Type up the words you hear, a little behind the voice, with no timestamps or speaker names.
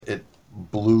It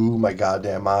blew my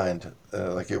goddamn mind.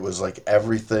 Like it was like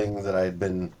everything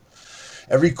that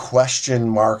every question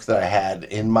mark that I had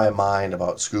in my mind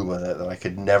about scuba that I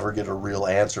could never get a real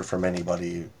answer from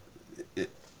anybody.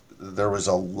 It, there was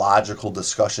a logical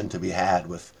discussion to be had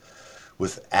with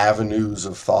avenues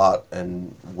of thought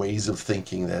and ways of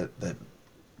thinking that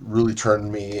really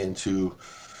turned me into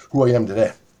who I am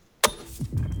today.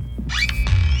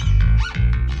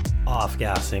 Off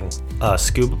Gassing, a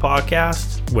scuba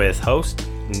podcast with host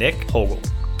Nick Hogel.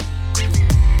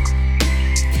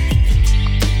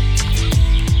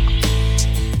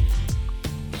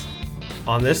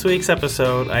 On this week's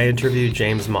episode, I interviewed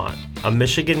James Mott, a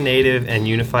Michigan native and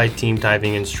unified team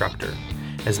diving instructor.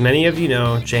 As many of you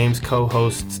know, James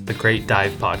co-hosts the Great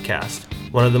Dive podcast,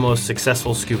 one of the most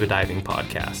successful scuba diving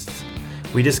podcasts.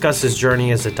 We discuss his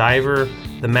journey as a diver,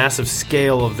 the massive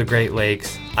scale of the Great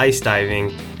Lakes, ice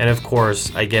diving, and of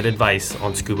course, I get advice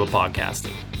on scuba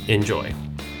podcasting. Enjoy.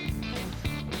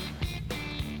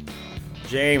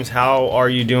 James, how are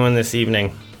you doing this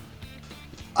evening?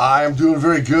 I'm doing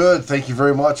very good. Thank you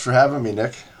very much for having me,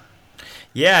 Nick.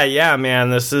 Yeah,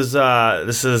 man. This is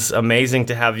amazing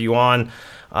to have you on.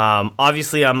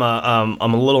 Obviously, I'm a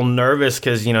little nervous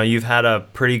because you've had a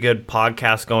pretty good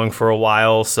podcast going for a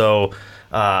while. So,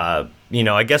 I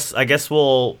guess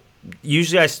we'll.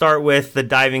 Usually, I start with the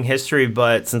diving history,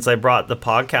 but since I brought the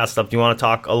podcast up, do you want to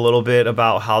talk a little bit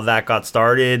about how that got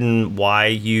started and why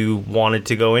you wanted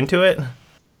to go into it?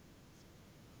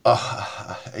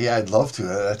 Yeah, I'd love to.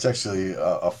 That's actually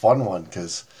a fun one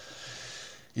because,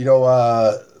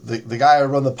 the guy I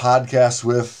run the podcast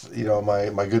with,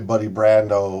 my good buddy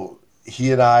Brando,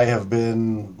 he and I have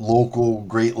been local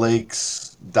Great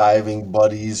Lakes diving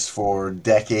buddies for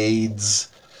decades.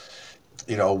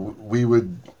 We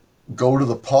would go to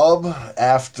the pub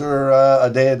after a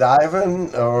day of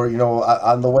diving, or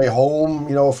on the way home,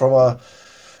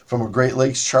 from a Great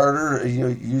Lakes charter.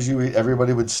 Usually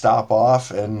everybody would stop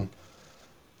off and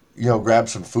grab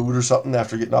some food or something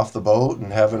after getting off the boat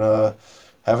and having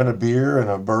a beer and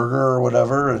a burger or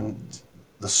whatever, and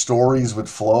the stories would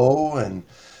flow. And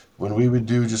when we would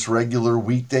do just regular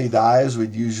weekday dives,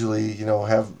 we'd usually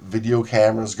have video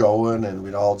cameras going, and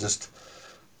we'd all just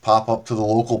pop up to the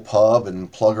local pub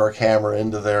and plug our camera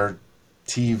into their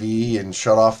TV and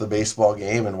shut off the baseball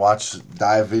game and watch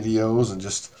dive videos and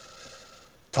just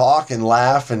talk and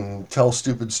laugh and tell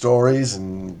stupid stories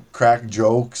and crack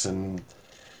jokes. And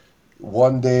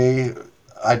one day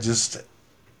I just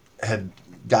had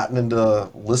gotten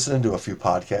into listening to a few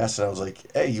podcasts, and I was like,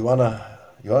 hey, you wanna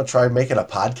try making a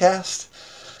podcast?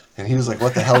 And he was like,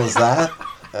 what the hell is that?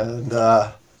 And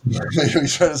we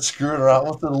started screwing around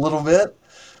with it a little bit,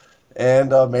 and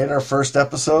made our first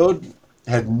episode.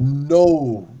 Had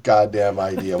no goddamn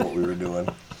idea what we were doing,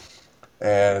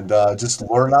 and just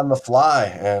learned on the fly.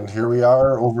 And here we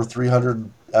are, over 300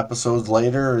 episodes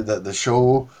later. The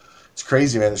show, it's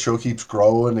crazy, man. The show keeps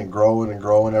growing and growing and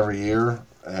growing every year,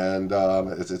 and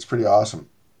it's pretty awesome.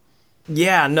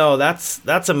 Yeah, no,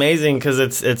 that's amazing because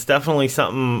it's definitely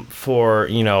something for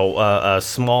a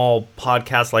small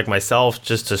podcast like myself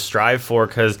just to strive for,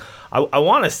 because I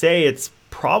want to say it's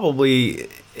probably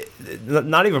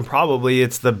not even probably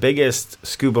it's the biggest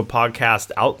scuba podcast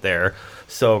out there.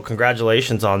 So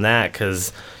congratulations on that,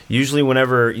 because usually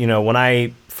whenever when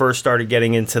I first started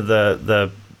getting into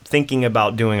the thinking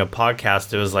about doing a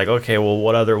podcast, it was like, okay, well,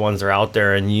 what other ones are out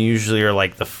there? And you usually are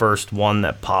like the first one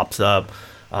that pops up.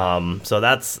 So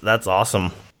that's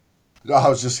awesome. No, I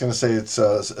was just gonna say it's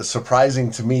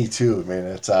surprising to me too. I mean,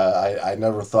 it's I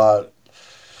never thought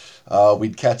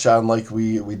we'd catch on like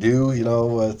we do.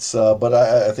 It's but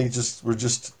I think we're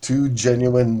just two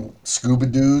genuine scuba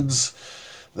dudes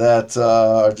that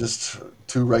are just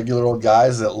two regular old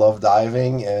guys that love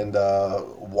diving and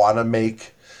want to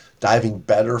make diving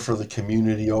better for the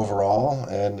community overall.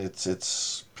 And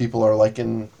it's people are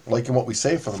liking what we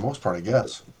say for the most part, I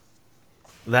guess.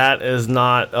 That is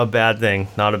not a bad thing.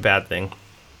 Not a bad thing.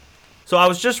 So I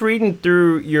was just reading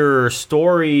through your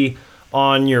story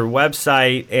on your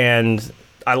website, and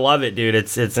I love it, dude.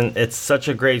 It's such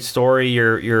a great story.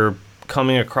 You're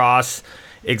coming across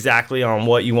exactly on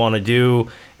what you want to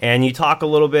do, and you talk a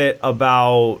little bit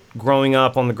about growing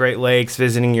up on the Great Lakes,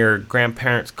 visiting your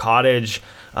grandparents' cottage.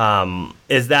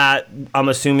 Is that, I'm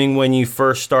assuming, when you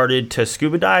first started to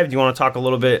scuba dive? Do you want to talk a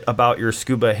little bit about your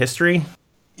scuba history?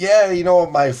 Yeah,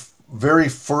 my very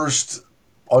first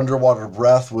underwater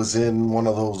breath was in one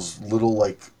of those little,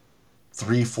 like,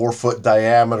 3-4 foot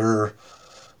diameter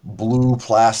blue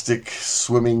plastic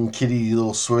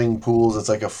little swimming pools. It's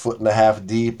like 1.5 feet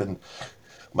deep, and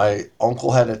my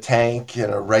uncle had a tank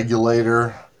and a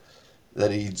regulator,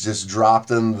 that he just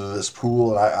dropped into this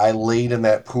pool, and I laid in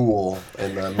that pool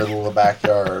in the middle of the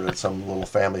backyard at some little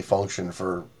family function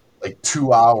for like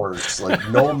 2 hours, like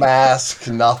no mask,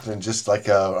 nothing, just like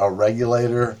a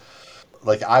regulator.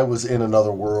 Like I was in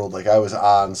another world, like I was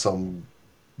on some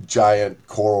giant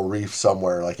coral reef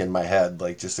somewhere, like in my head,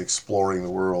 like just exploring the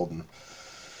world. And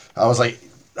I was like,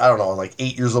 I don't know, like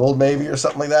 8 years old maybe or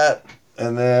something like that.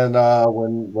 And then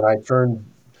when I turned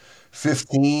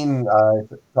 15,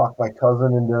 I talked my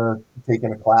cousin into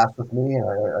taking a class with me, and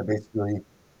I basically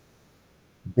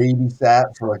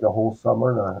babysat for like a whole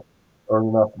summer to earn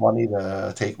enough money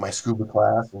to take my scuba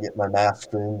class and get my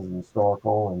master's and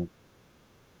snorkel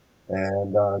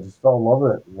and just fell in love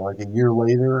with it. You know, like a year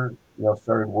later,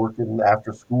 started working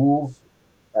after schools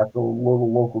at the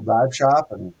little local dive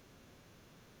shop, and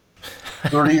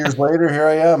 30 years later, here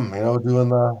I am,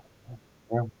 doing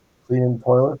cleaning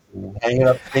toilets and hanging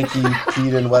up stinky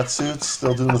feet in wetsuits,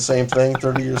 still doing the same thing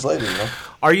 30 years later.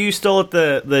 Are you still at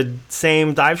the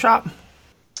same dive shop?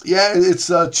 Yeah, it's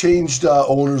changed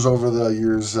owners over the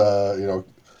years,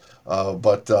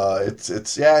 but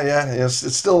it's yeah,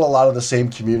 it's still a lot of the same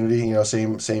community,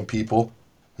 same people.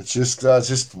 It's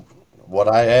just what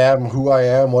I am, who I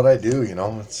am, what I do.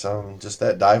 It's just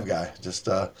that dive guy. Just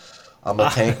I'm a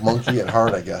tank monkey at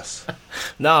heart, I guess.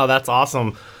 No, that's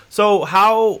awesome. So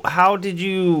how did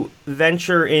you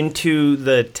venture into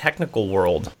the technical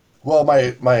world? Well,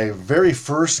 my very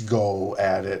first go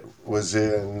at it was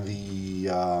in the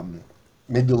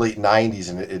mid to late '90s,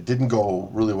 and it didn't go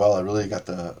really well. I really got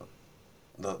the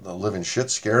living shit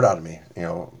scared out of me.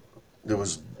 It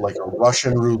was like a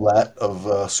Russian roulette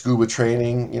of scuba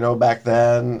training, back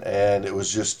then, and it was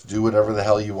just do whatever the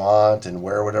hell you want and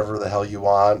wear whatever the hell you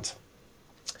want.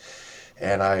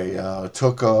 And I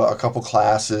took a couple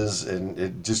classes, and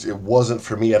it wasn't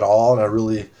for me at all.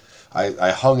 And I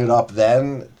hung it up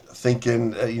then,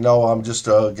 thinking, I'm just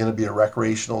going to be a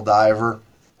recreational diver.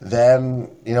 Then,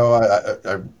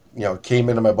 I came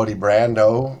into my buddy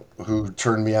Brando, who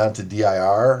turned me on to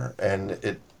DIR, and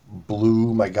it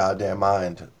blew my goddamn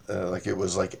mind. Like it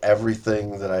was like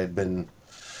everything that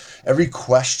every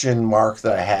question mark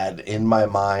that I had in my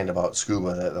mind about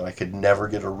scuba that I could never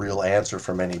get a real answer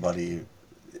from anybody.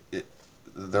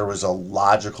 There was a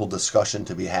logical discussion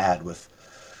to be had with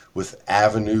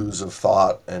avenues of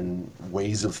thought and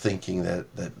ways of thinking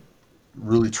that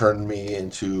really turned me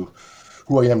into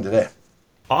who I am today.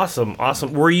 Awesome,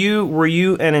 awesome. Were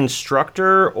you an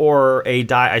instructor or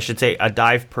I should say a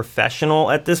dive professional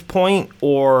at this point,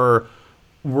 or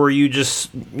were you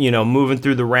just moving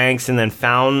through the ranks and then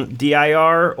found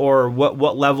DIR, or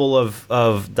what level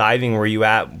of diving were you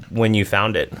at when you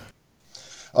found it?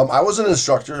 I was an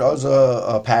instructor. I was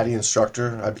a PADI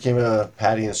instructor. I became a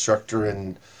PADI instructor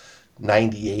in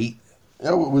 '98.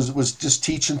 It was just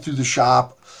teaching through the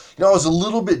shop. It was a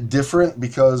little bit different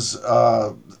because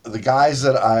the guys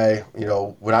that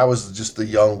when I was just the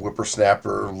young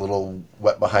whippersnapper, little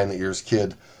wet behind the ears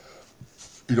kid,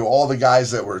 all the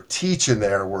guys that were teaching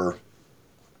there were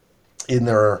in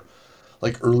their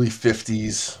like early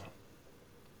 50s.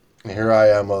 And here I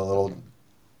am, a little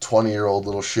 20-year-old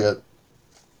little shit,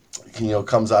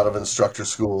 comes out of instructor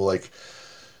school, like,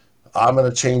 I'm going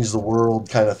to change the world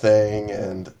kind of thing.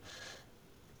 And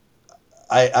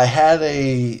I had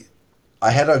a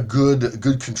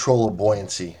good control of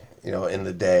buoyancy, in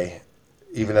the day,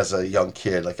 even as a young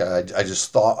kid. Like I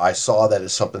just thought I saw that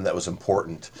as something that was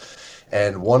important.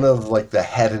 And one of like the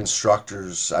head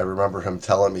instructors, I remember him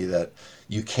telling me that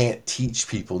you can't teach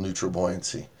people neutral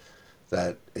buoyancy.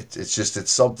 That it's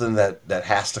something that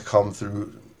has to come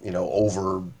through,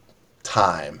 over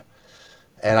time.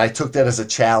 And I took that as a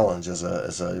challenge, as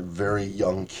a very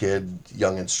young kid,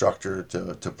 young instructor,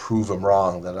 to prove him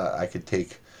wrong, that I could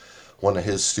take one of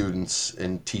his students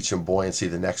and teach him buoyancy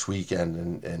the next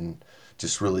weekend and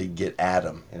just really get at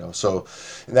him. So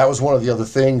and that was one of the other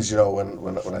things,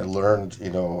 when I learned,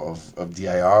 of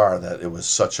DIR, that it was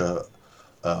such a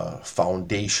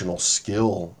foundational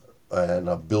skill and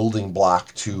a building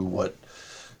block to what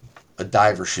a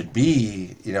diver should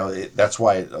be. That's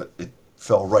why it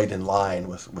fell right in line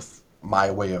with my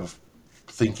way of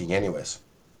thinking anyways.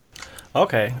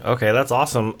 Okay, that's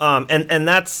awesome. And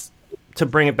that's, to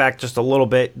bring it back just a little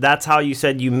bit, that's how you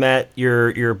said you met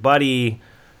your buddy,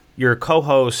 your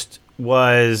co-host.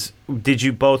 Did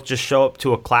you both just show up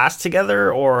to a class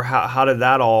together, or how did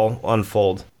that all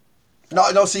unfold?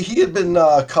 No. See, he had been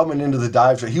coming into the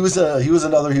dive. He was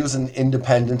an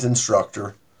independent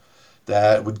instructor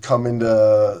that would come into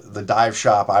the dive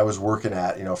shop I was working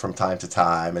at, from time to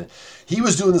time, and he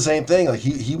was doing the same thing. Like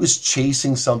he was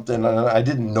chasing something, and I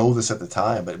didn't know this at the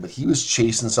time, but he was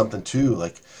chasing something too.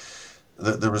 Like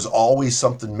there was always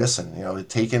something missing.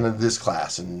 Taking this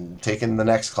class and taking the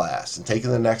next class and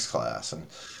taking the next class, and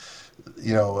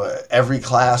every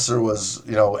class there was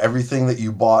everything that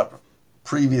you bought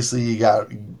previously you got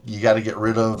to get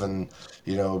rid of, and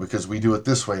because we do it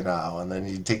this way now, and then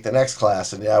you take the next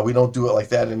class and we don't do it like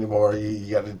that anymore.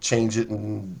 You got to change it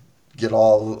and get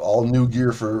all new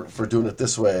gear for doing it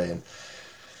this way, and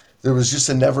there was just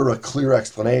never a clear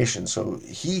explanation. So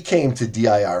he came to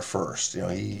DIR first.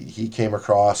 He came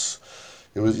across.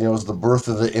 It was the birth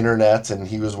of the internet, and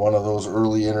he was one of those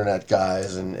early internet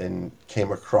guys, and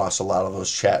came across a lot of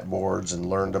those chat boards and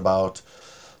learned about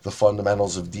the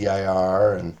fundamentals of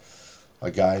DIR, and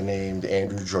a guy named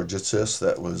Andrew Georgitsis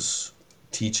that was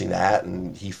teaching that,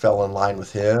 and he fell in line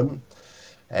with him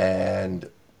and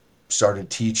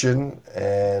started teaching,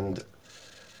 and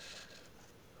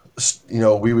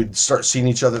we would start seeing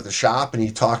each other at the shop, and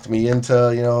he talked me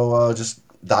into just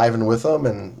diving with him,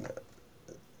 and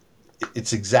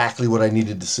it's exactly what I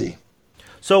needed to see.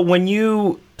 So when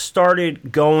you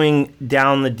started going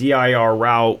down the DIR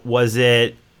route, was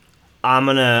it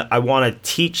I want to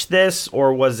teach this,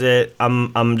 or was it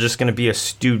I'm just going to be a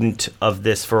student of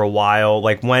this for a while?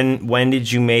 Like when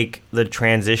did you make the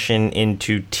transition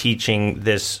into teaching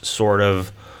this sort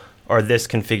of, or this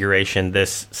configuration,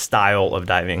 this style of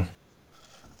diving?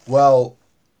 Well,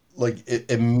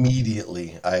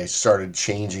 immediately I started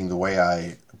changing the way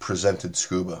I presented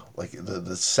scuba. Like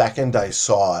the second I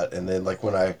saw it, and then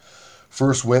when I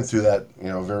first went through that,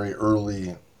 very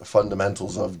early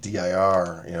fundamentals of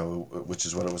DIR, which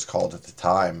is what it was called at the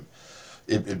time,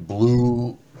 it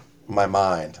blew my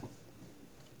mind.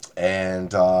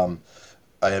 And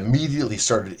I immediately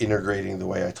started integrating the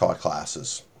way I taught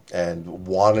classes and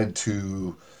wanted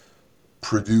to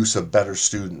produce a better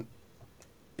student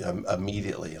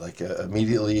immediately.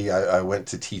 Immediately, I went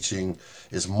to teaching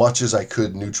as much as I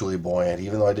could neutrally buoyant,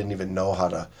 even though I didn't even know how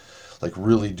to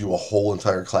really do a whole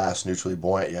entire class neutrally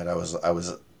buoyant yet. I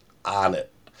was on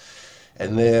it.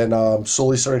 And then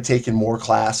slowly started taking more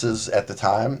classes at the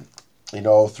time,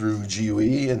 through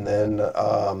GUE. And then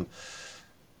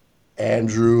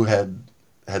Andrew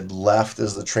had left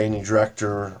as the training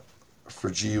director for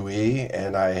GUE,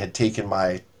 and I had taken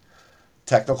my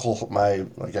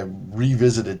I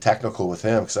revisited technical with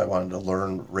him because I wanted to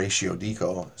learn ratio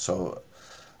deco. So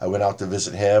I went out to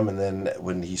visit him, and then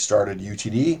when he started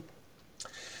UTD,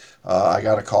 I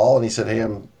got a call, and he said, "Hey,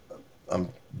 I'm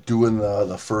doing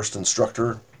the first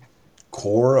instructor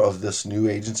core of this new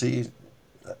agency,"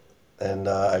 and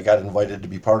I got invited to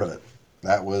be part of it.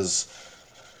 That was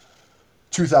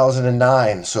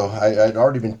 2009, so I'd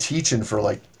already been teaching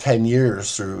for 10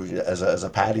 years through as a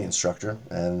PADI instructor,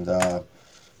 and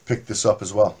picked this up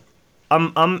as well.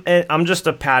 I'm just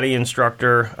a PADI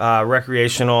instructor,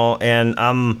 recreational, and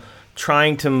I'm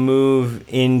trying to move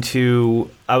into.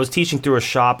 I was teaching through a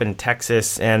shop in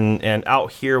Texas, and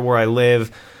out here where I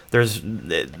live,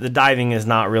 the diving is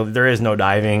not really. There is no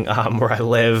diving where I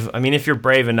live. I mean, if you're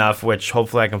brave enough, which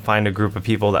hopefully I can find a group of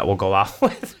people that will go out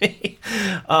with me.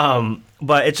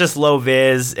 But it's just low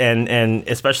vis, and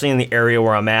especially in the area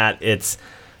where I'm at, it's.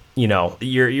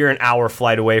 You're an hour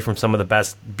flight away from some of the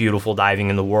best beautiful diving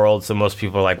in the world. So most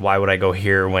people are like, why would I go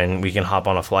here when we can hop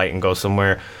on a flight and go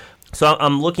somewhere? So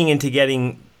I'm looking into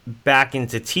getting back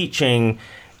into teaching,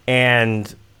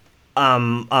 and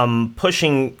I'm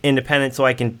pushing independent so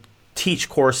I can teach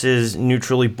courses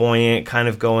neutrally buoyant, kind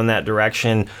of go in that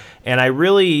direction. And I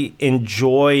really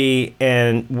enjoy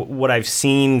what I've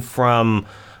seen from.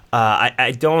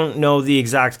 I don't know the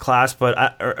exact class,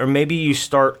 but or maybe you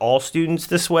start all students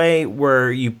this way,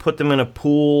 where you put them in a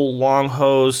pool, long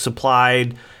hose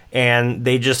supplied, and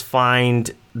they just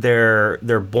find their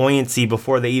buoyancy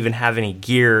before they even have any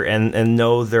gear and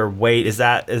know their weight. Is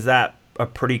that a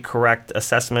pretty correct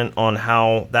assessment on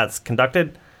how that's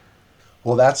conducted?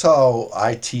 Well, that's how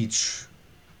I teach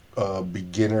a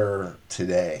beginner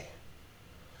today.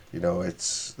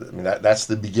 That's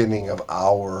the beginning of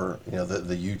our,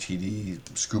 the UTD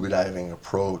scuba diving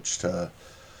approach to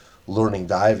learning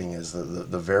diving. Is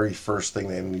the very first thing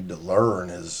they need to learn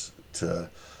is to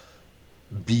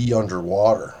be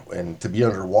underwater. And to be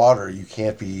underwater, you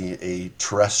can't be a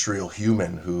terrestrial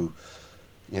human who,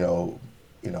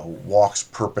 walks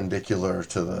perpendicular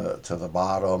to the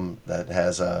bottom, that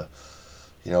has a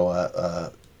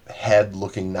head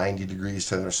looking 90 degrees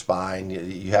to their spine.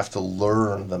 You have to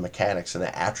learn the mechanics and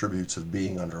the attributes of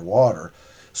being underwater.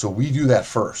 So we do that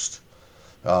first.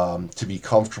 To be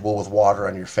comfortable with water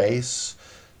on your face,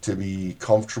 to be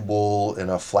comfortable in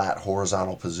a flat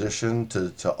horizontal position,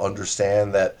 to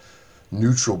understand that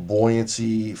neutral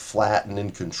buoyancy, flat and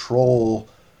in control,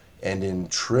 and in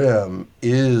trim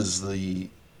is the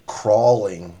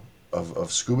crawling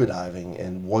of scuba diving.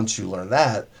 And once you learn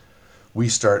that, we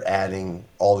start adding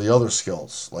all the other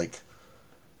skills, like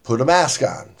put a mask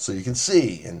on so you can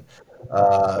see, and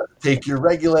take your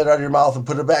regulator out of your mouth and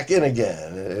put it back in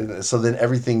again. And so then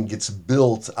everything gets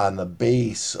built on the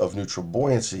base of neutral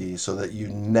buoyancy so that you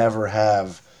never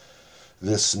have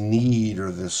this need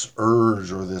or this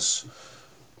urge or this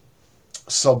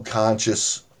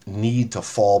subconscious need to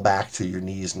fall back to your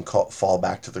knees and fall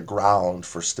back to the ground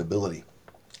for stability.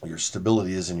 Your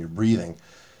stability is in your breathing.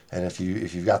 And if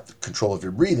you've got control of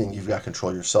your breathing, you've got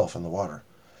control of yourself in the water.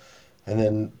 And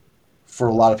then for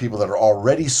a lot of people that are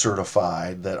already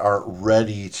certified that aren't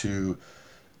ready to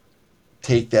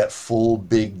take that full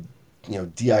big,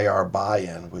 DIR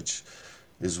buy-in, which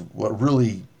is what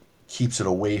really keeps it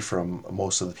away from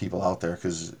most of the people out there,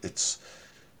 because it's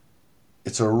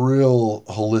a real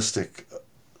holistic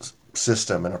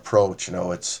system and approach.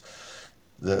 It's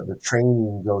the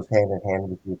training goes hand in hand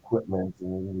with the equipment,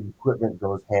 and the equipment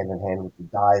goes hand in hand with the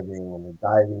diving, and the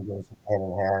diving goes hand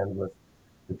in hand with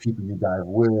the people you dive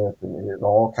with, and it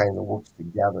all kind of works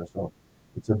together. So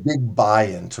it's a big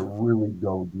buy-in to really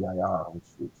go DIR,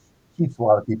 which keeps a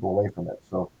lot of people away from it.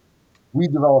 So we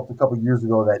developed a couple of years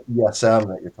ago that ESM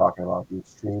that you're talking about, the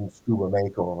Extreme Scuba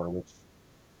Makeover, which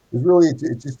is really,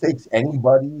 it just takes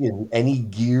anybody in any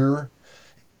gear,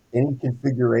 any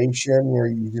configuration.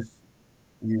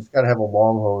 You just got to have a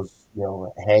long hose,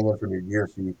 hanging from your gear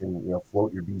so you can,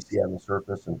 float your BC on the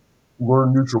surface and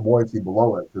learn neutral buoyancy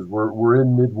below it, because we're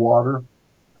in mid water,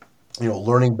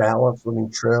 learning balance,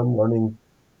 learning trim, learning,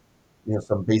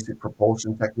 some basic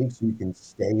propulsion techniques so you can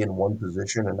stay in one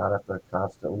position and not have to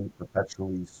constantly,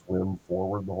 perpetually swim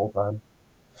forward the whole time.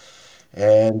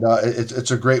 And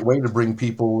it's a great way to bring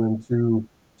people into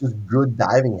just good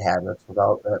diving habits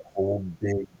without that whole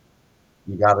big,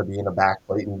 you got to be in a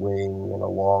backplating wing and a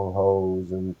long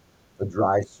hose and a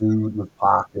dry suit with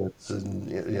pockets, and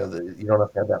you don't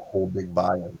have to have that whole big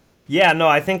buy-in. Yeah, no,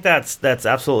 I think that's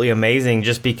absolutely amazing.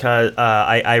 Just because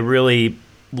I really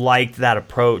liked that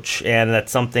approach, and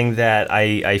that's something that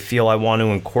I feel I want to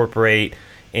incorporate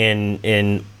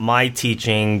in my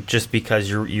teaching. Just because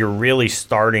you're really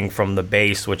starting from the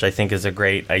base, which I think is a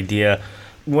great idea.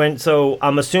 So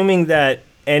I'm assuming that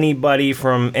anybody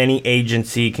from any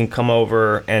agency can come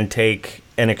over and take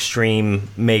an extreme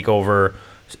makeover,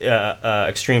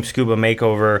 extreme scuba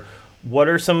makeover. What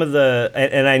are some of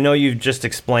and I know you've just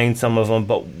explained some of them,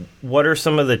 but what are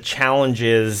some of the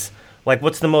challenges? Like,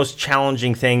 what's the most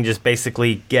challenging thing? Just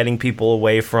basically getting people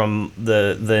away from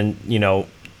the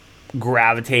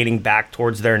gravitating back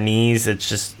towards their knees. It's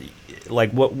just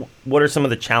like, what are some of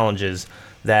the challenges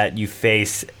that you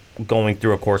face going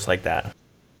through a course like that?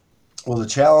 Well, the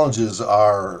challenges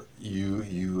are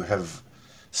you have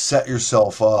set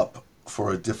yourself up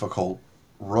for a difficult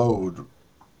road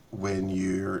when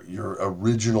your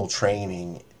original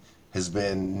training has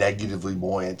been negatively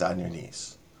buoyant on your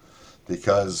knees.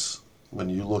 Because when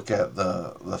you look at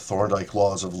the Thorndike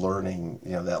laws of learning,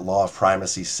 that law of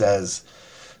primacy says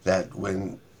that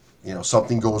when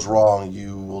something goes wrong,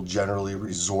 you will generally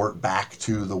resort back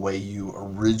to the way you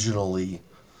originally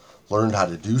learned how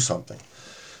to do something.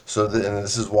 So and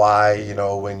this is why,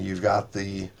 when you've got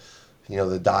the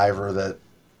diver that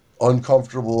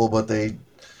uncomfortable, but they're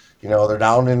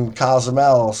down in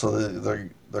Cozumel, so the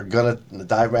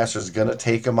dive master is gonna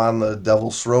take them on the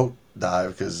Devil's Throat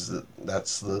dive, because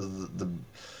that's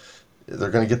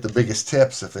they're gonna get the biggest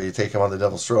tips if they take them on the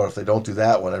Devil's Throat. If they don't do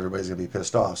that one, everybody's gonna be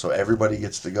pissed off. So everybody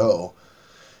gets to go,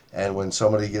 and when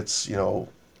somebody gets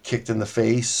kicked in the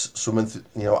face swimming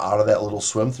out of that little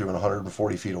swim through in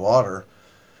 140 feet of water,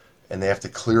 and they have to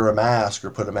clear a mask or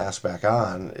put a mask back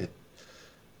on,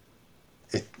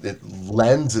 it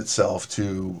lends itself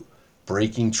to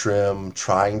breaking trim,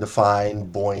 trying to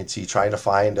find buoyancy, trying to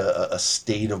find a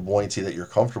state of buoyancy that you're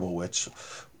comfortable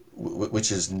with,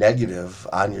 which is negative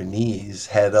on your knees,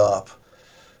 head up.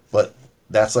 But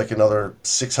that's like another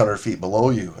 600 feet below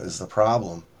you is the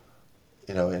problem,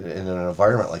 in an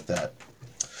environment like that.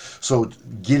 So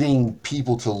getting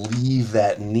people to leave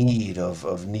that need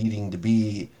of needing to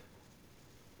be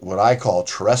what I call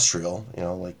terrestrial,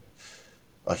 like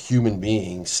a human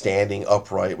being standing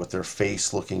upright with their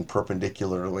face looking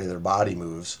perpendicular to the way their body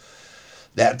moves,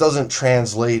 that doesn't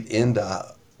translate into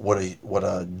what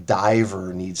a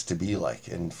diver needs to be like.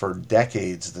 And for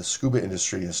decades, the scuba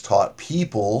industry has taught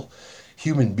people,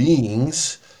 human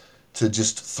beings, to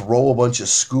just throw a bunch of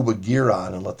scuba gear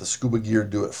on and let the scuba gear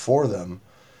do it for them.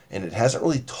 And it hasn't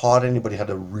really taught anybody how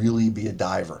to really be a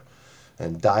diver.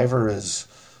 And diver is,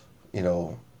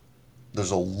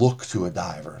 there's a look to a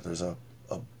diver. There's a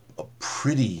a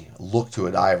pretty look to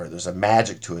a diver. There's a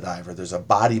magic to a diver. There's a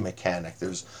body mechanic.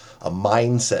 There's a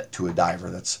mindset to a diver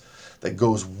that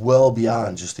goes well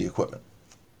beyond just the equipment.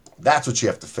 That's what you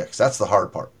have to fix. That's the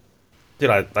hard part. Dude,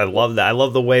 I love that. I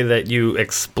love the way that you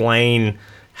explain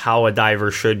how a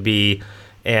diver should be,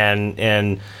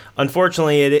 and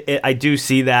unfortunately, I do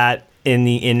see that in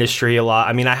the industry a lot.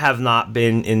 I mean, I have not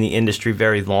been in the industry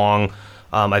very long.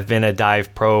 I've been a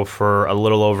dive pro for a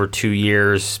little over 2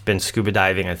 years. Been scuba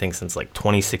diving, I think, since like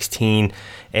 2016.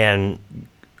 And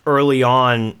early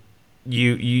on,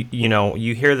 you know,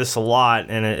 you hear this a lot,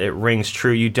 and it rings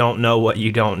true. You don't know what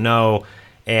you don't know,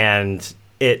 and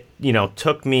it, you know,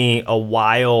 took me a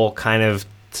while kind of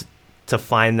to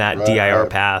find that DIR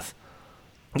path.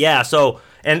 Yeah. So,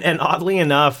 and oddly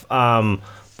enough,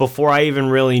 before I even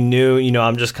really knew, you know,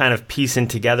 I'm just kind of piecing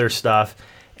together stuff.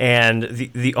 And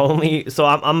the only, so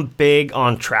I'm big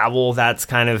on travel. That's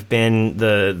kind of been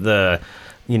the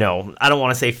you know, I don't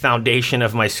want to say foundation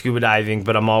of my scuba diving,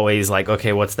 but I'm always like,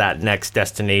 okay, what's that next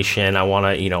destination? I want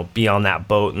to, you know, be on that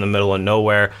boat in the middle of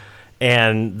nowhere.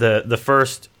 And the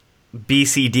first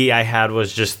BCD I had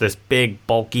was just this big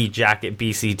bulky jacket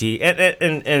BCD,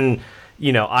 and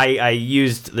you know, I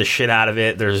used the shit out of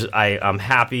it. I'm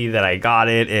happy that I got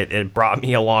it. It brought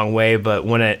me a long way, but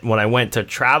when I went to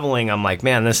traveling, I'm like,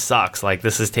 man, this sucks. Like,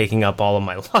 this is taking up all of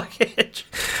my luggage.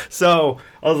 So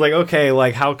I was like, okay,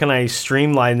 like, how can I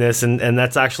streamline this? And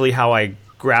that's actually how I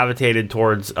gravitated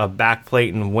towards a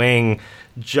backplate and wing,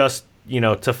 just, you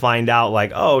know, to find out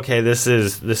like, oh, okay, this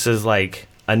is like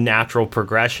a natural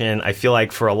progression. I feel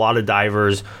like for a lot of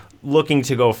divers looking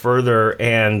to go further,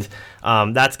 and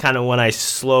that's kind of when I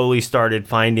slowly started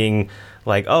finding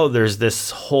like, oh, there's this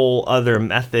whole other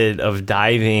method of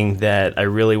diving that I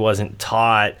really wasn't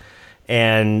taught,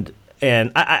 and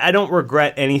I don't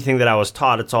regret anything that I was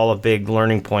taught. It's all a big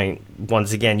learning point.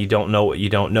 Once again, you don't know what you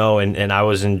don't know, and I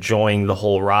was enjoying the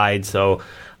whole ride. So,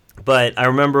 but I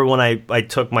remember when I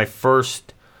took my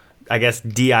first, I guess,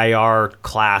 DIR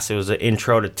class. It was an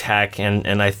intro to tech,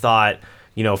 and I thought,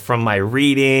 you know, from my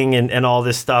reading and all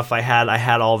this stuff, I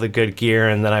had all the good gear,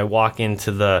 and then I walk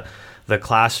into the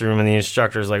classroom, and the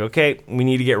instructor's like, okay, we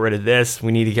need to get rid of this,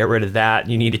 we need to get rid of that,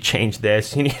 you need to change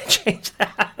this, you need to change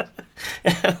that.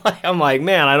 And I'm like,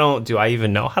 man, do I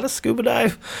even know how to scuba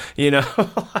dive? You know?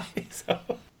 So.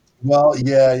 Well,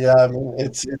 yeah. I mean,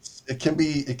 it can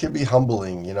be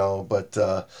humbling, you know, but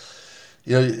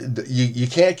you know, you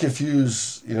can't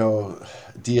confuse, you know,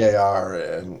 DAR,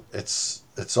 and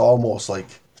it's almost like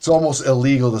it's almost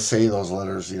illegal to say those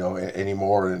letters, you know,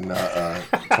 anymore in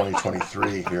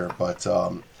 2023 here. But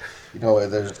you know,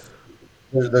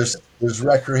 there's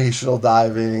recreational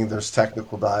diving, there's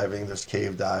technical diving, there's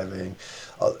cave diving,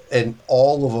 and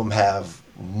all of them have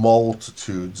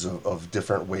multitudes of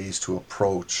different ways to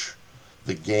approach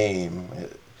the game,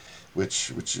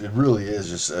 which it really is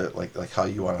just like how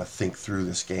you want to think through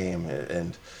this game,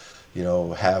 and you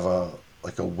know, have a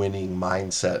winning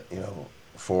mindset, you know,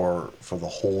 for the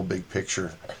whole big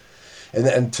picture.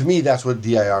 And to me, that's what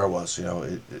DIR was. You know,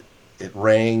 it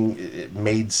rang, it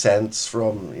made sense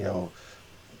from, you know,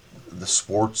 the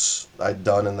sports I'd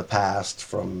done in the past,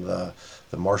 from the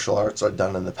martial arts I'd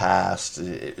done in the past.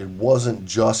 It wasn't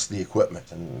just the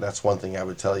equipment, and that's one thing I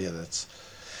would tell you. It's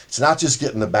not just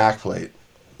getting the backplate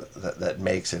that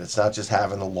makes it. It's not just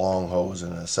having the long hose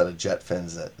and a set of jet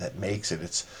fins that makes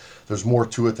it. There's more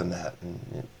to it than that,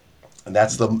 and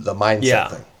that's the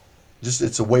mindset thing. Just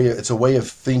it's a way of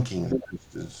thinking that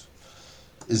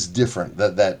is different,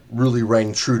 that really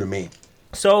rang true to me.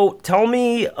 So tell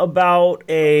me about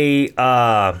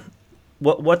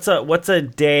what's a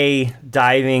day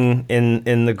diving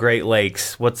in the Great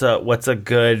Lakes? What's a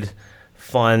good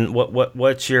fun,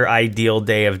 what's your ideal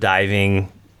day of diving?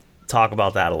 Talk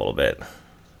about that a little bit.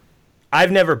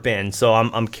 I've never been, so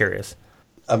I'm curious.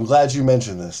 I'm glad you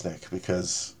mentioned this, Nick,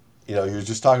 because you know, you're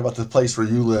just talking about the place where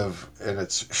you live, and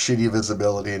it's shitty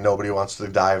visibility, and nobody wants to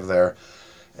dive there,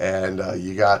 and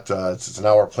you got it's an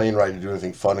hour plane ride to do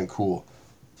anything fun and cool.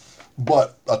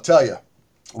 But I'll tell you,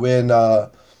 when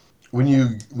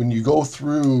you go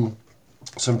through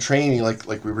some training,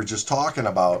 like we were just talking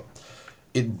about,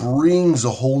 it brings a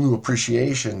whole new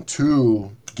appreciation to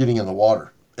getting in the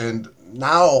water. And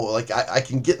now, like, I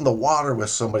can get in the water with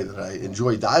somebody that I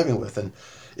enjoy diving with, and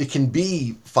it can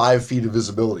be 5 feet of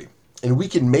visibility, and we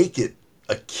can make it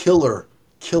a killer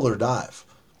dive,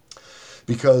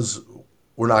 because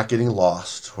we're not getting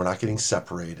lost, we're not getting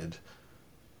separated.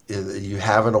 You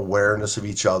have an awareness of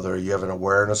each other, you have an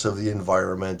awareness of the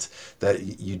environment, that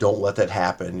you don't let that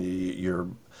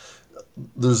happen.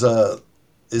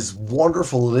 As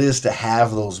wonderful it is to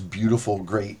have those beautiful,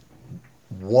 great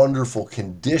wonderful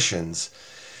conditions,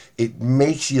 it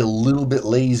makes you a little bit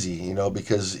lazy,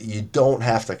 because you don't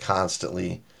have to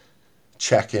constantly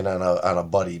check in on a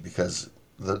buddy because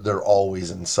they're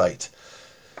always in sight.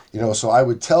 So I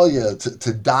would tell you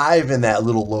to dive in that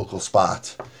little local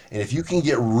spot. And if you can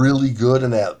get really good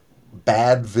in that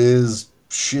bad viz,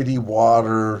 shitty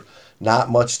water, not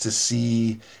much to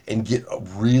see, and get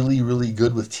really, really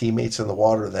good with teammates in the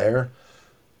water there,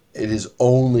 it is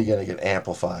only going to get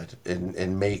amplified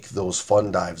and make those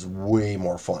fun dives way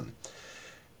more fun.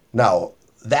 Now,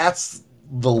 that's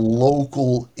the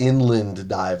local inland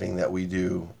diving that we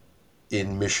do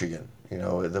in Michigan.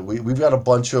 We've got a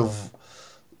bunch of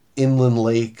inland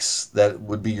lakes that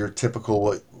would be your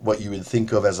typical what you would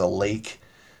think of as a lake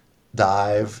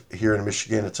dive here in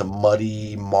Michigan. It's a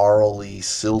muddy, marly,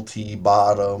 silty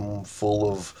bottom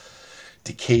full of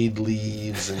decayed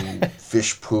leaves and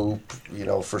fish poop,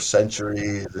 for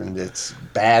centuries, and it's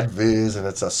bad viz, and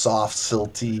it's a soft,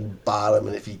 silty bottom,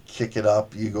 and if you kick it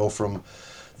up, you go from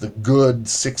the good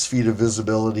 6 feet of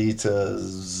visibility to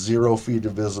 0 feet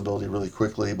of visibility really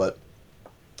quickly. But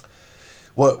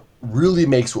what really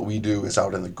makes what we do is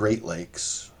out in the Great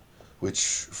Lakes, which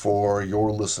for your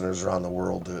listeners around the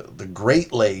world, the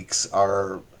Great Lakes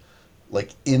are like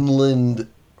inland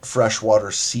freshwater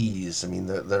seas. I mean,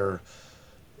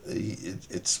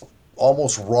 it's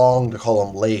almost wrong to call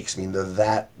them lakes. I mean, they're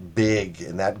that big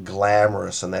and that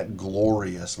glamorous and that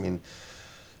glorious. I mean,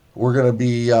 we're going to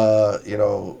be,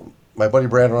 my buddy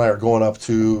Brandon and I are going up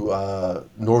to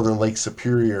northern Lake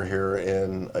Superior here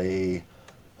in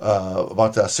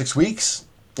about 6 weeks.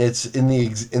 It's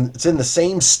it's in the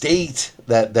same state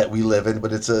that we live in,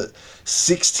 but it's a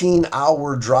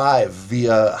 16-hour drive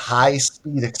via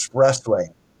high-speed expressway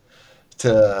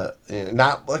to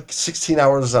not like 16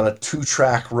 hours on a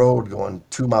 2-track road going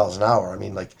 2 miles an hour. I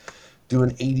mean, like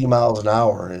doing 80 miles an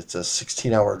hour, and it's a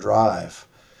 16-hour drive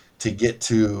to get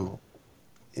to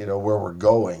where we're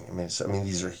going. I mean,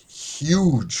 these are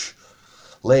huge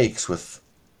lakes with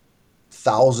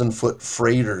 1,000-foot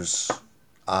freighters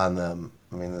on them.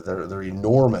 I mean, they're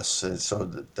enormous. And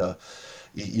so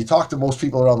you talk to most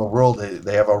people around the world,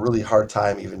 they have a really hard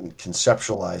time even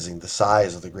conceptualizing the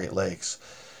size of the Great Lakes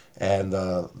and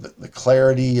the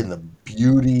clarity and the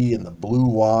beauty and the blue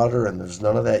water, and there's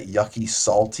none of that yucky,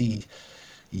 salty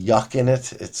yuck in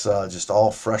it. It's just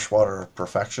all freshwater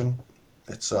perfection.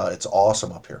 It's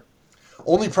awesome up here.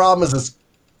 Only problem is it's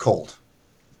cold.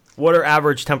 What are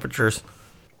average temperatures?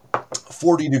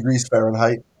 40 degrees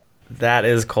Fahrenheit. That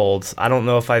is cold. I don't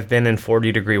know if I've been in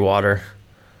 40-degree water.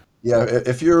 Yeah,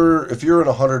 if you're in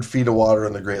 100 feet of water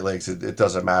in the Great Lakes, it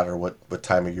doesn't matter what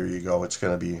time of year you go. It's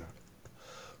going to be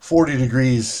 40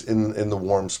 degrees in the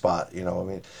warm spot. I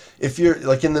mean, if you're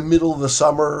like in the middle of the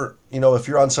summer, if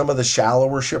you're on some of the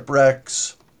shallower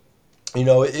shipwrecks,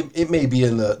 it may be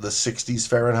in the 60s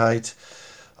Fahrenheit.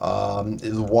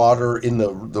 The water in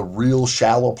the real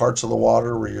shallow parts of the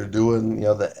water where you're doing,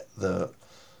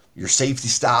 your safety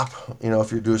stop,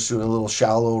 if you're doing a little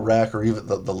shallow wreck or even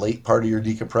the late part of your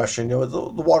decompression, the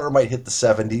water might hit the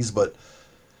 70s, but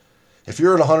if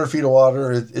you're in 100 feet of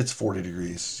water, it's 40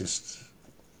 degrees. Just,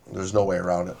 there's no way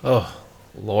around it. Oh,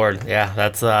 Lord. Yeah,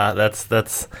 that's, I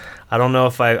don't know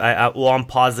if well, I'm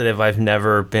positive I've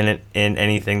never been in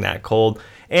anything that cold.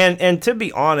 And to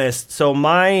be honest, so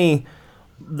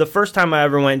the first time I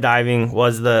ever went diving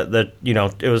was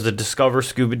it was the Discover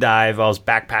Scuba Dive. I was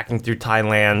backpacking through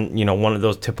Thailand, one of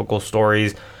those typical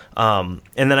stories. And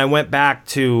then I went back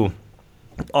to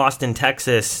Austin,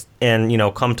 Texas, and,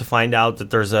 come to find out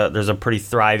that there's a pretty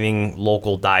thriving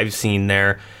local dive scene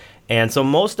there. And so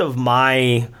most of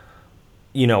my,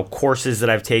 courses that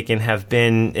I've taken have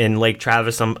been in Lake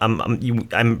Travis. Well,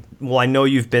 I know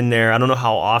you've been there. I don't know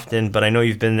how often, but I know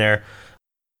you've been there.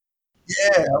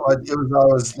 Yeah, I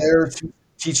was there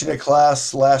teaching a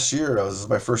class last year. It was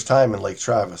my first time in Lake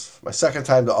Travis. My second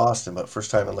time to Austin, but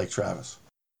first time in Lake Travis.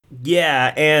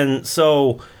 Yeah, and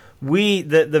so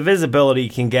the visibility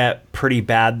can get pretty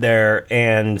bad there,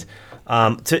 and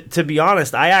to be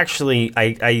honest,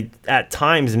 I at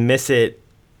times miss it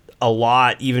a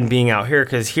lot, even being out here,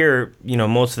 because here,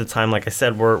 most of the time, like I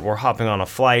said, we're hopping on a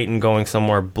flight and going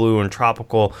somewhere blue and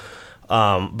tropical.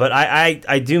 But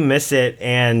I do miss it,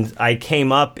 and I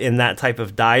came up in that type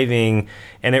of diving,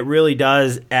 and it really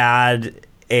does add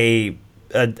a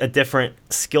different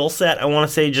skill set. I want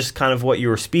to say just kind of what you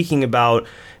were speaking about,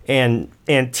 and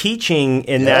teaching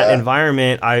in that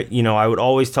environment. I would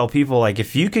always tell people, like,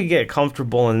 if you could get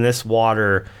comfortable in this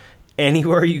water,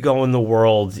 anywhere you go in the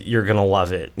world, you're gonna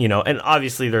love it. And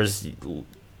obviously there's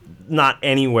not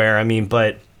anywhere. I mean,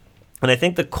 and I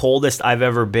think the coldest I've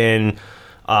ever been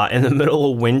in the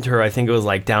middle of winter. I think it was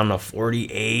like down to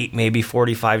 48, maybe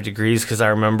 45 degrees. Because I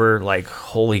remember like,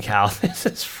 holy cow, this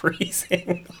is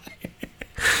freezing.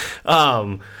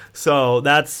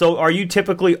 So are you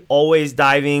typically always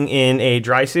diving in a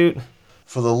dry suit?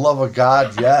 For the love of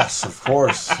God, yes, of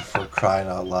course. For crying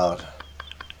out loud.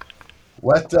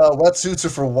 Wetsuits are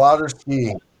for water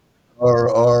skiing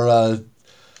or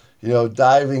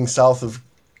diving south of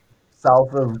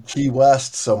Key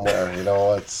West somewhere.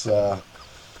 It's yeah,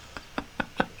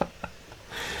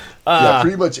 Uh,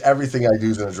 pretty much everything I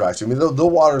do is in a dry suit. I mean, the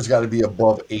water's got to be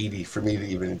above 80 for me to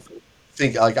even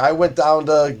think. Like I went down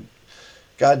to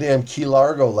goddamn Key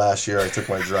Largo last year. I took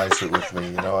my dry suit with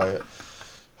me. I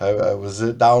was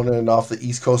down and off the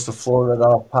east coast of Florida,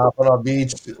 off Pompano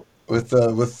Beach,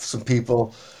 with some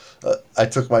people. I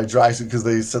took my dry suit because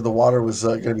they said the water was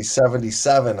going to be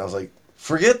 77. I was like,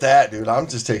 forget that, dude. I'm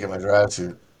just taking my dry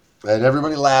suit. And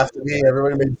everybody laughed at me.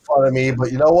 Everybody made fun of me.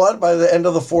 But you know what? By the end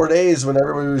of the 4 days, when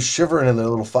everybody was shivering in their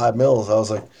little 5 mils, I was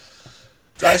like,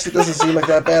 dry suit doesn't seem like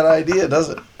that bad idea, does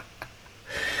it?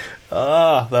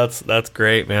 that's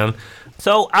great, man.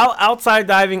 So outside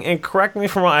diving, and correct me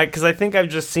if I'm wrong, because I think I've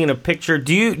just seen a picture.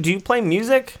 Do you play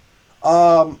music?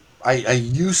 I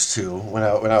used to when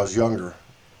I was younger.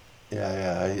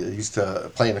 Yeah, I used to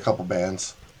play in a couple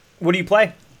bands. What do you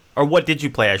play, or what did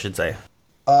you play? I should say.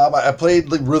 I played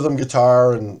like rhythm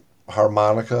guitar and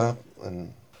harmonica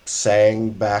and sang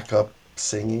backup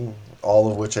singing,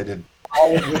 all of which I did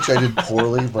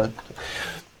poorly, but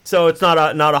So it's not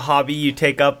a hobby you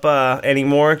take up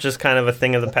anymore, just kind of a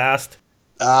thing of the past.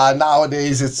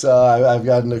 nowadays it's I've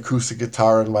got an acoustic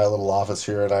guitar in my little office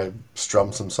here, and I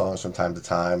strum some songs from time to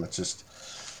time. It's just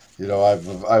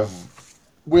I've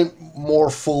went more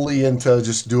fully into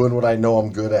just doing what I know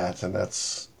I'm good at, and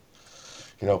that's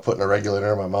putting a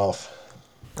regulator in my mouth.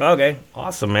 Okay,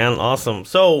 awesome, man, awesome.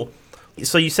 So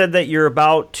you said that you're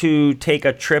about to take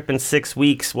a trip in 6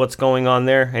 weeks. What's going on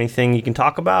there? Anything you can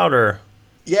talk about, or?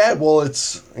 Yeah, well,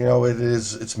 it's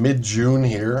mid-June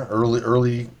here,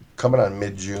 early coming on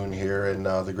mid-June here in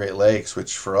the Great Lakes,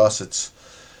 which for us it's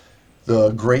the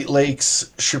Great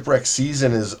Lakes shipwreck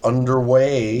season is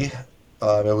underway.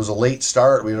 It was a late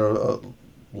start. We had a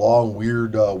long,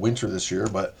 weird winter this year,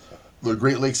 but the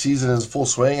Great Lakes season is full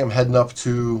swing. I'm heading up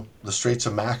to the Straits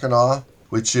of Mackinac,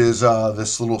 which is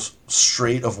this little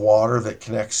strait of water that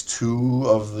connects two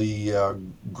of the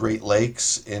Great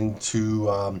Lakes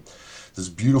into this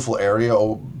beautiful area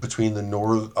between the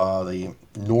northern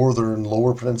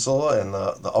lower peninsula and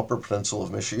the upper peninsula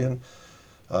of Michigan,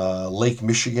 Lake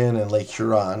Michigan and Lake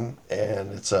Huron.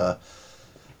 And it's a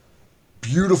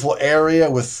beautiful area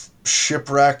with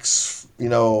shipwrecks,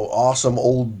 awesome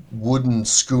old wooden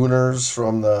schooners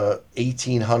from the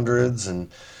 1800s and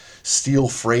steel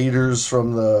freighters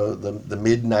from the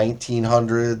mid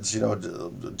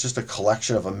 1900s, just a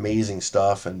collection of amazing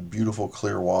stuff and beautiful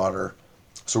clear water.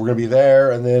 So we're going to be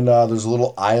there, and then there's a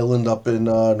little island up in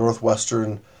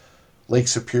northwestern Lake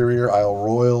Superior, Isle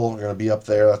Royal. We're going to be up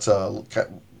there. That's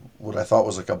what I thought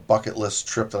was like a bucket list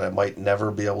trip that I might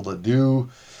never be able to do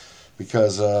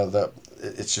because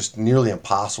it's just nearly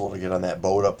impossible to get on that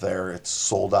boat up there. It's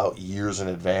sold out years in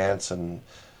advance, and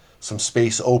some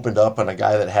space opened up on a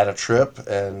guy that had a trip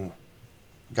and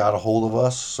got a hold of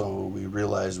us, so we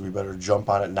realized we better jump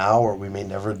on it now or we may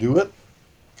never do it,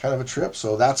 kind of a trip.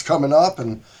 So that's coming up,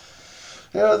 and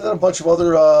then a bunch of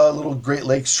other little Great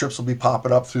Lakes trips will be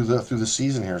popping up through the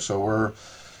season here. So we're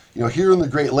here in the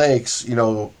Great Lakes,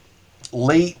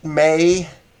 late May,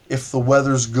 if the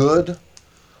weather's good,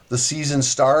 the season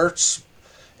starts,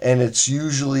 and it's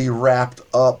usually wrapped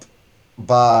up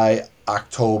by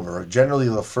October. Generally,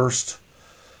 the first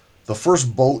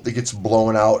boat that gets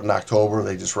blown out in October,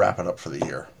 they just wrap it up for the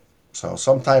year. So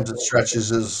sometimes it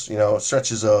stretches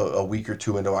a week or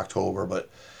two into October, but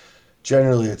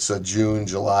generally it's a June,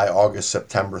 July, August,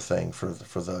 September thing for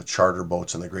the charter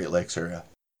boats in the Great Lakes area.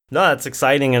 No, that's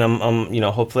exciting, and I'm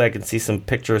hopefully I can see some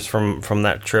pictures from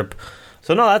that trip.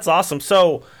 So no, that's awesome.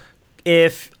 So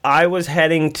if I was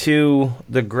heading to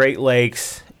the Great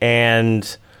Lakes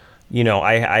and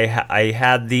I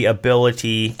had the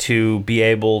ability to be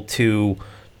able to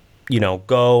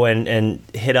go and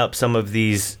hit up some of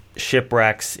these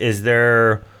shipwrecks, is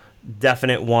there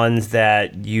definite ones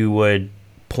that you would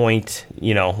point,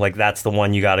 like that's the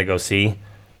one you got to go see?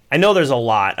 I know there's a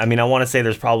lot. I mean, I want to say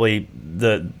there's probably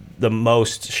the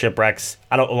most shipwrecks.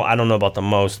 I don't know about the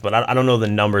most, but I don't know the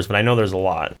numbers, but I know there's a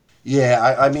lot.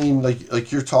 Yeah, I mean,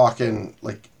 like you're talking,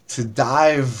 like to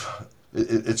dive,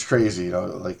 it's crazy,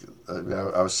 like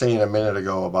I was saying a minute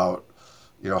ago about,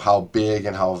 how big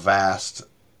and how vast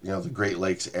the Great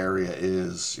Lakes area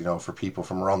is. For people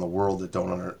from around the world that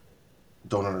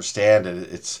don't understand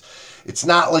it, it's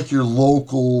not like your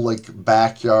local like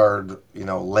backyard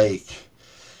lake.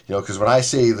 Because when I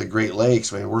say the Great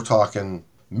Lakes, I mean we're talking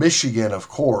Michigan, of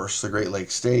course, the Great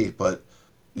Lakes state, but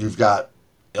you've got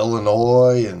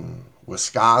Illinois and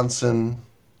Wisconsin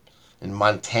and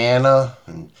Montana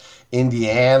and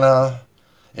Indiana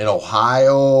and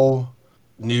Ohio,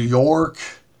 New York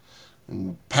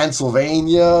and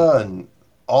Pennsylvania and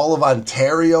all of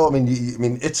Ontario. I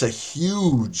mean, it's a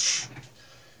huge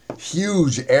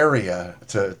area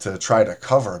to try to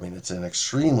cover. I mean, it's an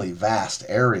extremely vast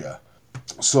area.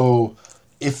 So,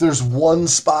 if there's one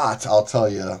spot, I'll tell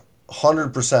you,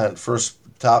 100% first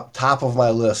top of my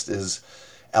list is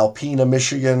Alpena,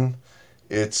 Michigan.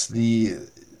 It's the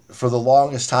For the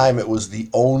longest time it was the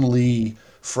only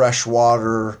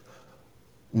freshwater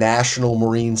national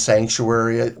marine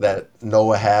sanctuary that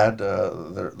NOAA had.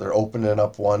 They're opening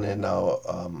up one in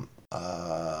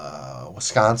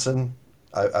Wisconsin,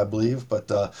 I believe, but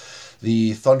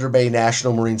the Thunder Bay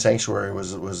National Marine Sanctuary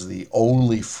was the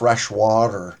only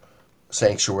freshwater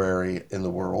sanctuary in the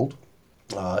world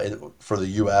for the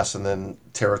U.S. and then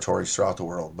territories throughout the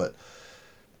world. But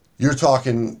you're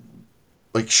talking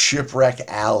like Shipwreck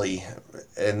Alley,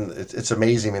 and it's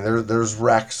amazing. I mean, there's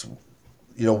wrecks.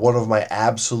 One of my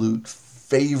absolute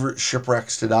favorite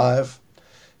shipwrecks to dive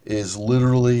is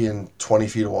literally in 20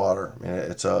 feet of water. I mean,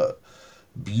 it's a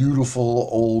beautiful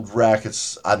old wreck.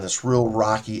 It's on this real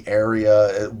rocky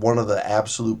area. One of the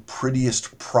absolute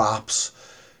prettiest props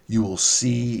you will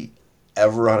see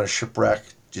ever on a shipwreck.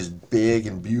 Just big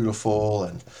and beautiful,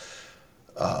 and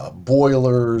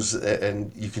boilers,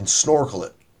 and you can snorkel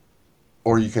it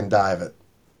or you can dive it.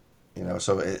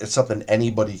 So it's something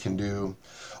anybody can do.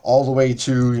 All the way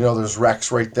to, there's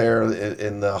wrecks right there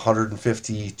in the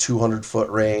 150, 200 foot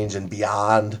range and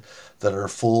beyond that are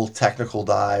full technical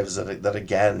dives that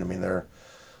again, I mean,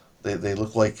 they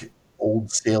look like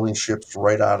old sailing ships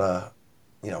right out of,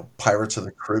 Pirates of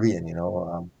the Caribbean,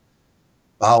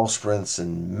 bowsprints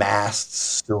and masts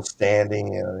still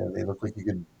standing. They look like you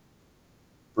could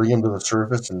bring them to the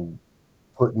surface and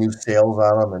put new sails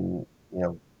on them and,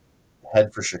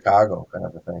 head for Chicago kind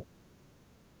of a thing.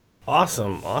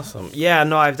 Awesome, awesome. Yeah,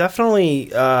 no, I've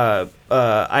definitely, I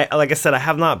like I said, I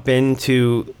have not been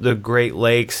to the Great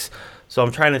Lakes, so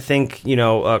I'm trying to think,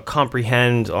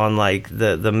 comprehend on like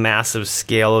the massive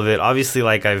scale of it. Obviously,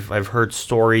 like I've heard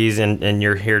stories, and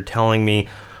you're here telling me,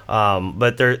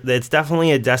 but it's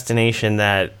definitely a destination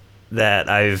that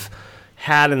I've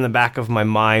had in the back of my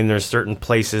mind. There's certain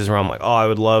places where I'm like, oh, I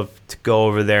would love to go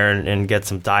over there and get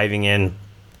some diving in.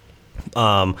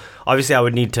 Obviously, I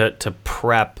would need to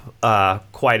prep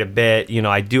quite a bit.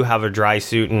 I do have a dry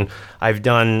suit, and I've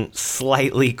done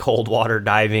slightly cold water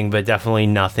diving, but definitely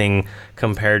nothing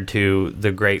compared to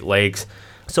the Great Lakes.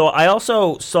 So I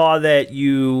also saw that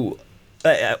you,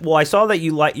 I saw that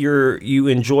you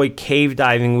enjoy cave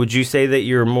diving. Would you say that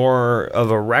you're more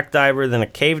of a wreck diver than a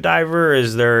cave diver?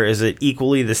 Is it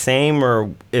equally the same,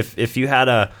 or if you had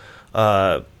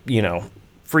a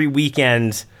free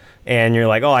weekend and you're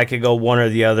like, oh, I could go one or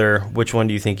the other, which one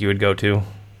do you think you would go to?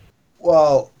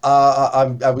 Well,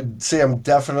 I would say I'm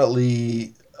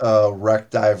definitely a wreck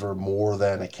diver more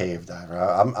than a cave diver.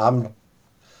 I'm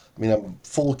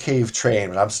full cave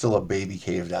trained, but I'm still a baby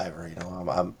cave diver.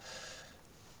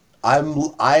 I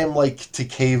am like to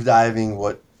cave diving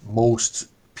what most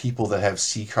people that have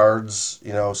sea cards,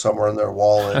 somewhere in their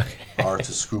wallet are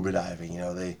to scuba diving.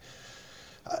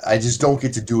 I just don't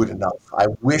get to do it enough. I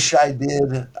wish I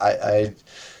did. I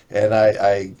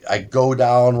go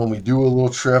down when we do a little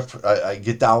trip. I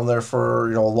get down there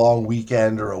for a long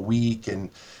weekend or a week, and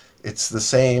it's the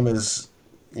same as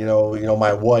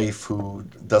my wife who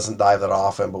doesn't dive that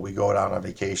often, but we go down on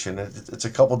vacation. It's a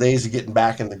couple days of getting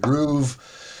back in the groove.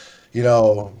 you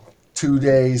know, 2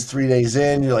 days, 3 days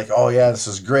in, you're like, oh yeah, this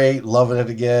is great, loving it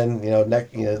again.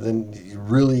 Then you're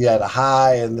really at a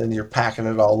high, and then you're packing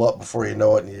it all up before you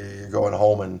know it, and you're going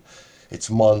home, and it's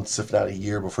months, if not a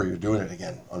year, before you're doing it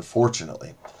again.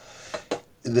 Unfortunately,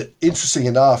 interesting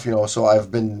enough, so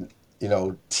I've been,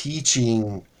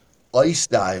 teaching ice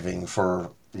diving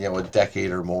for a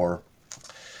decade or more,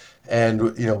 and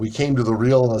we came to the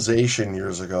realization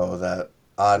years ago that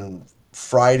on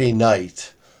Friday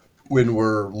night, when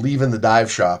we're leaving the dive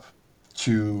shop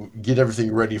to get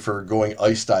everything ready for going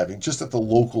ice diving just at the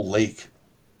local lake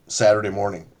Saturday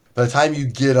morning. By the time you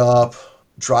get up,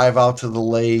 drive out to the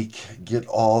lake, get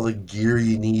all the gear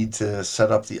you need to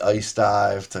set up the ice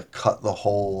dive, to cut the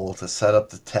hole, to set up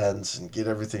the tents and get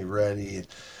everything ready.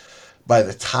 By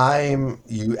the time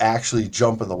you actually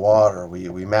jump in the water,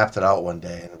 we mapped it out one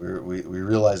day, and we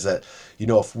realized that,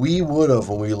 if we would have,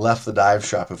 when we left the dive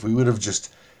shop, if we would have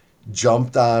just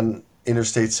jumped on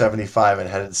Interstate 75 and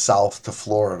headed south to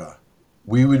Florida,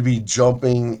 we would be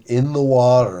jumping in the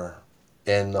water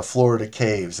in the Florida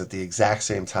caves at the exact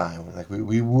same time. Like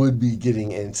we would be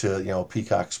getting into,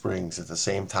 Peacock Springs at the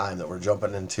same time that we're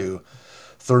jumping into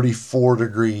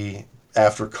 34-degree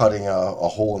after cutting a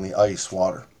hole in the ice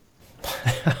water.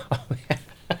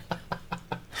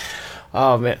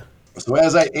 Oh man. So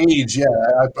as I age, yeah,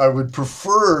 I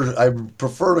prefer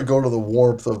to go to the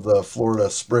warmth of the Florida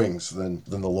springs than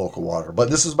the local water. But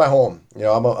this is my home.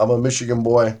 I'm a Michigan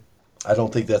boy. I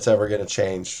don't think that's ever going to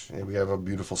change. We have a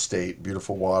beautiful state,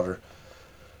 beautiful water.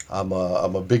 I'm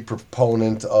a big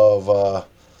proponent of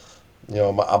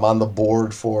I'm on the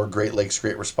board for Great Lakes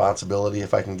Great Responsibility.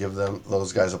 If I can give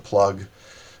those guys a plug.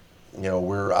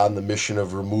 We're on the mission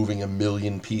of removing 1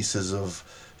 million pieces of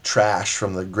trash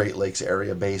from the Great Lakes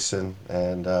area basin,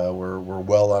 and we're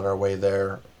well on our way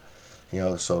there.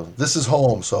 So this is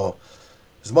home. So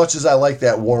as much as I like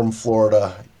that warm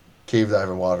Florida cave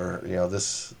diving water,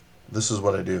 this is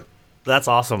what I do. That's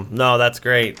awesome. No, that's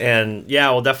great. And yeah,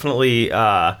 well, definitely.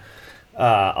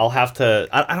 I'll have to.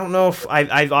 I don't know if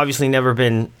I've obviously never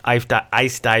been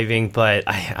ice diving, but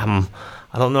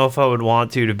I don't know if I would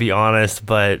want to be honest.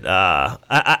 But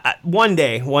one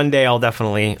day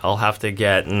I'll have to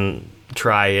get and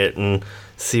try it and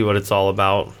see what it's all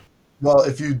about. Well,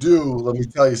 if you do, let me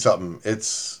tell you something.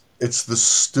 It's the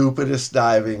stupidest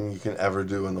diving you can ever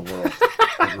do in the world.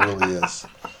 It really is.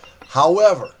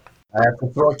 However, I have to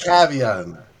throw a caveat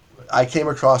in there. I came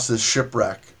across this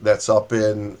shipwreck that's up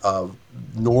in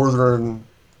northern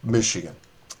Michigan.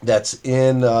 That's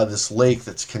in this lake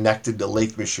that's connected to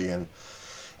Lake Michigan,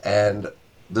 and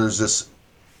there's this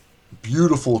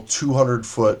beautiful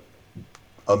 200-foot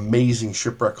amazing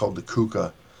shipwreck called the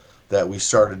Kuka that we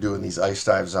started doing these ice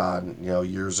dives on,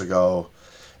 years ago,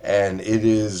 and it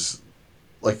is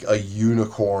like a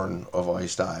unicorn of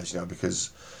ice dives,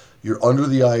 because you're under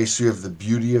the ice, you have the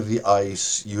beauty of the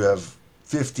ice, you have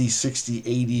 50, 60,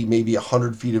 80, maybe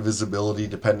 100 feet of visibility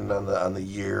depending on the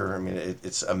year. I mean,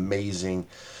 it's amazing.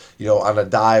 On a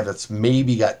dive that's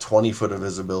maybe got 20 foot of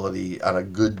visibility on a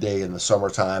good day in the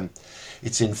summertime,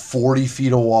 it's in 40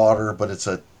 feet of water, but it's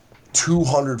a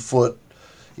 200 foot,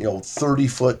 30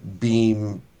 foot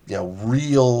beam,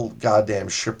 real goddamn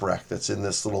shipwreck that's in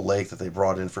this little lake that they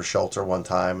brought in for shelter one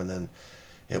time, and then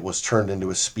it was turned into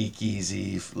a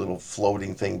speakeasy little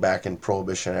floating thing back in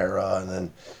Prohibition era, and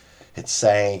then it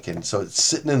sank, and so it's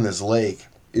sitting in this lake.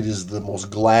 It is the most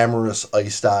glamorous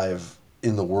ice dive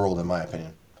in the world, in my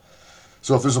opinion.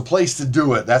 So if there's a place to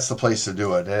do it, that's the place to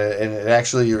do it. And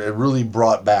it really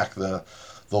brought back the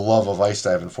love of ice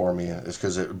diving for me, is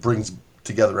because it brings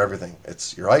together everything.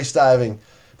 It's your ice diving,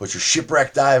 but your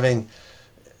shipwreck diving.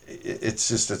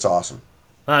 It's awesome.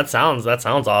 That sounds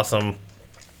awesome.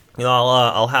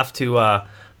 I'll have to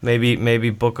maybe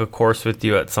book a course with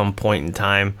you at some point in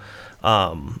time.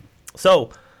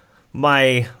 So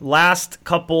my last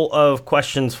couple of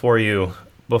questions for you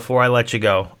before I let you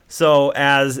go. So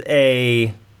as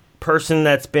a person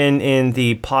that's been in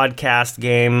the podcast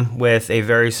game with a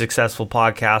very successful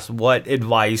podcast, what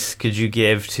advice could you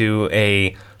give to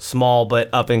a small but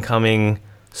up and coming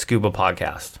scuba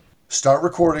podcast? Start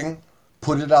recording,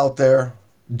 put it out there.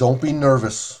 Don't be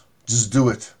nervous. Just do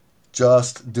it.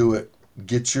 Just do it.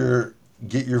 Get your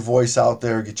voice out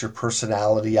there, get your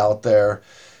personality out there.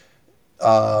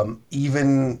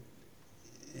 Even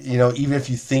if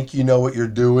you think you know what you're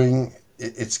doing,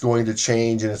 it's going to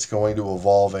change and it's going to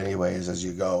evolve anyways as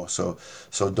you go. So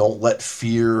don't let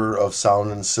fear of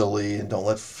sounding silly, and don't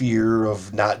let fear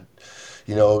of not,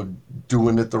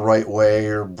 doing it the right way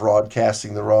or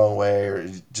broadcasting the wrong way,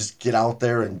 or just get out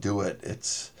there and do it.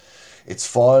 It's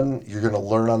fun. You're going to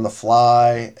learn on the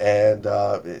fly, and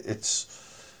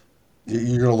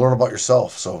you're going to learn about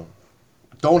yourself. So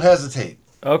don't hesitate.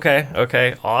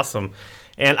 Okay, awesome.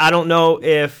 And I don't know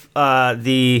if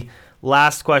the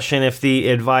last question, if the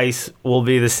advice will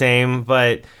be the same,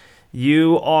 but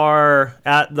you are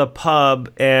at the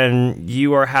pub and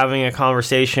you are having a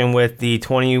conversation with the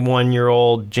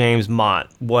 21-year-old James Mott.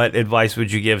 What advice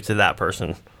would you give to that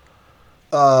person?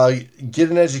 Get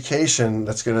an education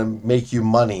that's going to make you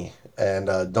money, and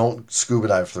don't scuba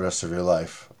dive for the rest of your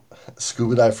life.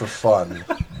 Scuba dive for fun,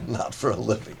 not for a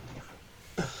living.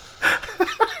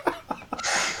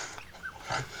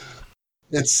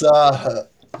 It's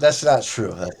that's not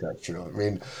true. That's not true. I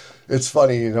mean, it's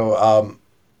funny,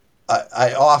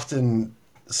 I often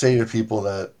say to people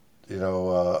that,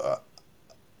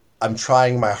 I'm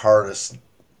trying my hardest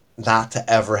not to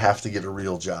ever have to get a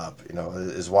real job,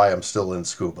 is why I'm still in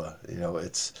scuba.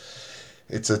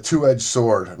 It's a two-edged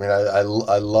sword. I mean, I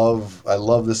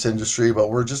love this industry, but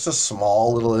we're just a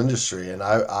small little industry, and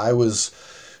I was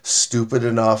stupid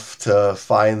enough to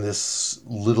find this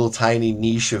little tiny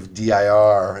niche of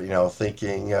DIR,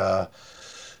 thinking that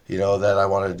I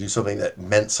wanted to do something that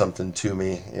meant something to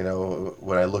me,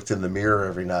 when I looked in the mirror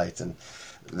every night. And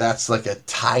that's like a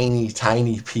tiny,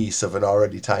 tiny piece of an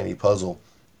already tiny puzzle.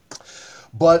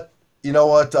 But you know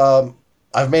what?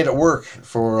 I've made it work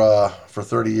for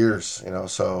 30 years,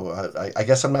 so I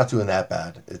guess I'm not doing that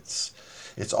bad. It's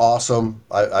awesome.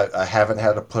 I haven't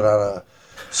had to put on a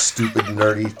stupid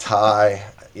nerdy tie,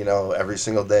 every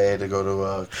single day to go to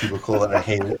a cubicle, and I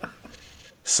hate it.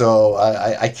 So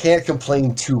I can't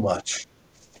complain too much.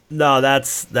 No,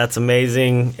 that's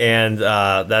amazing, and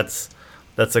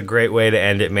that's a great way to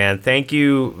end it, man. Thank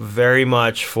you very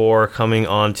much for coming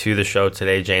on to the show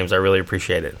today, James. I really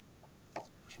appreciate it.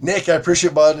 Nick, I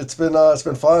appreciate it, bud. It's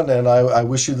been fun, and I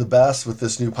wish you the best with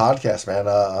this new podcast, man.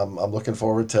 I'm looking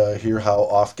forward to hear how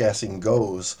off gassing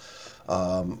goes.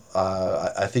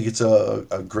 I think it's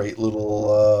a great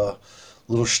little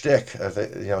shtick. I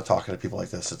think, talking to people like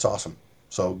this, it's awesome.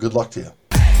 So good luck to you.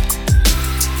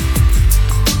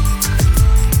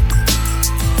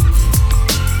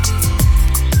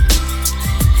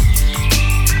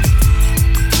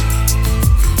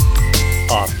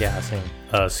 Off Gassing,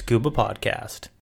 a scuba podcast.